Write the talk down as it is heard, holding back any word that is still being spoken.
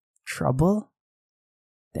Trouble?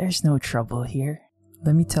 There's no trouble here.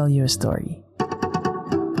 Let me tell you a story.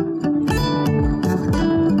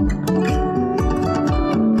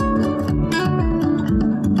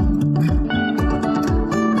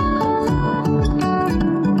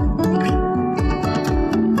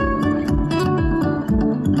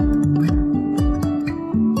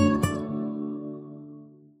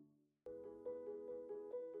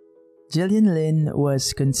 Jillian Lynn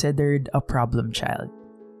was considered a problem child.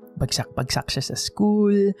 Bagsak-bagsak siya sa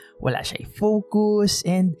school, wala siya focus,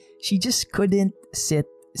 and she just couldn't sit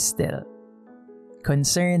still.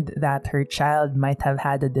 Concerned that her child might have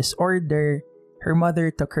had a disorder, her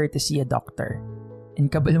mother took her to see a doctor.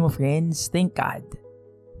 And kabalo mo friends, thank God.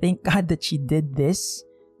 Thank God that she did this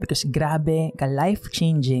because grabe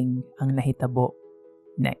ka-life-changing ang nahitabo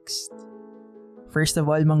next. First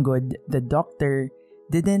of all, manggod, the doctor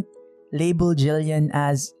didn't label Jillian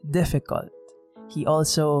as difficult. He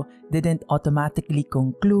also didn't automatically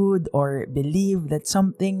conclude or believe that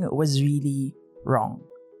something was really wrong.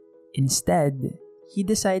 Instead, he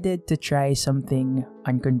decided to try something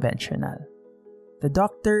unconventional. The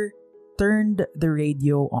doctor turned the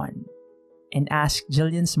radio on and asked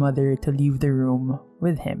Jillian's mother to leave the room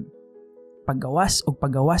with him. Pagawas o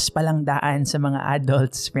pagawas palang daan sa mga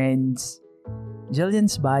adults, friends.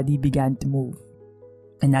 Jillian's body began to move.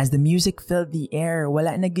 And as the music filled the air,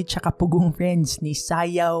 wala na gyud siya kapugong friends, ni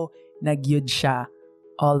sayaw na gyud siya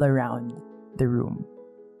all around the room.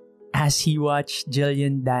 As he watched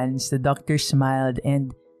Jillian dance, the doctor smiled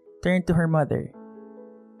and turned to her mother.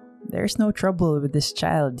 "There's no trouble with this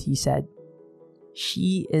child," he said.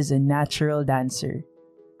 "She is a natural dancer.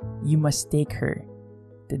 You must take her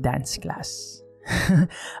to dance class."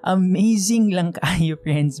 Amazing lang kayo,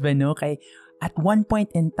 friends, ba no? Kay at one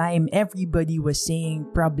point in time, everybody was saying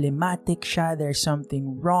problematic siya, there's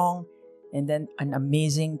something wrong. And then an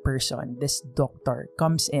amazing person, this doctor,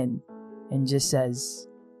 comes in and just says,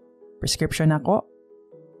 "Prescription ako,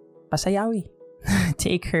 pasayawi."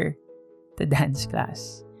 Take her to dance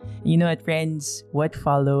class. You know what, friends? What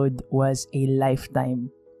followed was a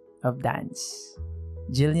lifetime of dance.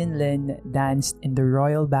 Jillian Lynn danced in the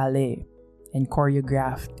Royal Ballet and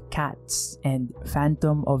choreographed Cats and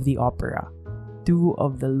Phantom of the Opera, two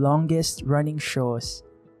of the longest running shows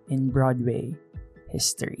in Broadway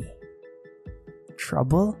history.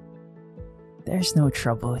 Trouble? There's no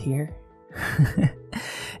trouble here.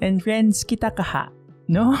 And friends, kita kaha,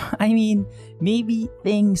 no? I mean, maybe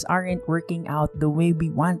things aren't working out the way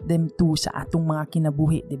we want them to sa atong mga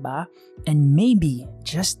kinabuhi, diba? And maybe,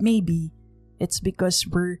 just maybe, it's because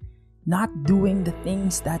we're not doing the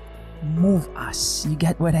things that move us. You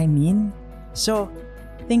get what I mean? So,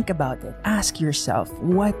 think about it. Ask yourself,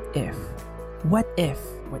 what if,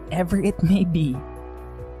 whatever it may be,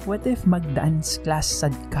 what if mag-dance class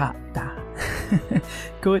sad ka ta?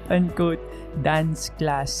 Quote-unquote, dance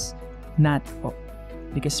class not po.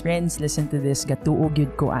 Because friends, listen to this, gatuog yun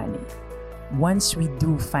ko ani. Once we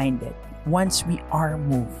do find it, once we are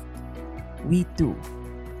moved, we too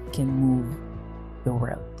can move the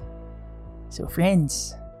world. So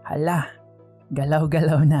friends, hala,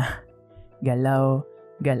 galaw-galaw na.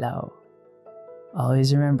 Galaw-galaw.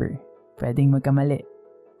 Always remember, pwedeng magkamali,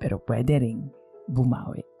 pero pwede ring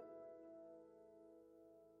bumawi.